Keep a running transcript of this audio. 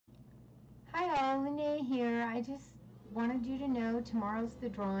Hi all, Lene here. I just wanted you to know tomorrow's the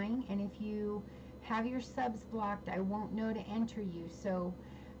drawing, and if you have your subs blocked, I won't know to enter you. So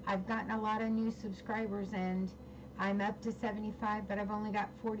I've gotten a lot of new subscribers, and I'm up to 75, but I've only got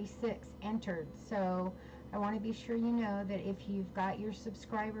 46 entered. So I want to be sure you know that if you've got your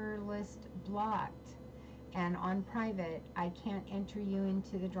subscriber list blocked and on private, I can't enter you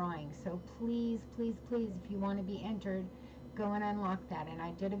into the drawing. So please, please, please, if you want to be entered, go and unlock that. And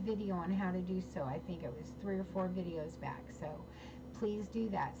I did a video on how to do so. I think it was 3 or 4 videos back. So please do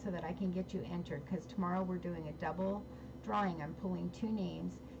that so that I can get you entered, because tomorrow we're doing a double drawing. I'm pulling 2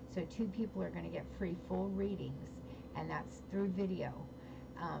 names, so 2 people are going to get free full readings, and that's through video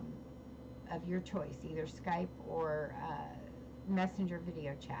of your choice, either Skype or Messenger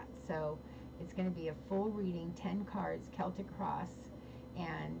video chat. So it's going to be a full reading, 10 cards, Celtic Cross,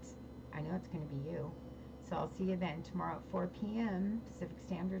 and I know it's going to be you. So I'll see you then tomorrow at 4 p.m. Pacific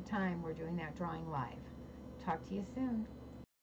Standard Time. We're doing that drawing live. Talk to you soon.